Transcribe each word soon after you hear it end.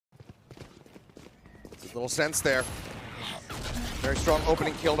Little sense there. Very strong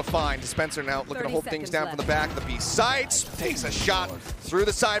opening kill to find. Dispenser now looking to hold things down from the back. The B sights, takes a shot through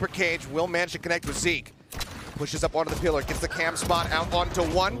the cyber cage. Will manage to connect with Zeke. Pushes up onto the pillar, gets the Cam spot out onto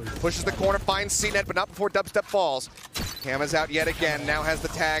one. Pushes the corner, finds CNET, but not before Dubstep falls. Cam is out yet again. Now has the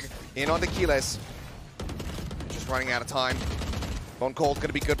tag in on the Keyless. Just running out of time. Bone Cold going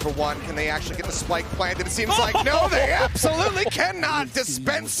to be good for one. Can they actually get the spike planted? It seems like no, they absolutely cannot.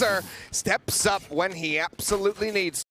 Dispenser steps up when he absolutely needs to.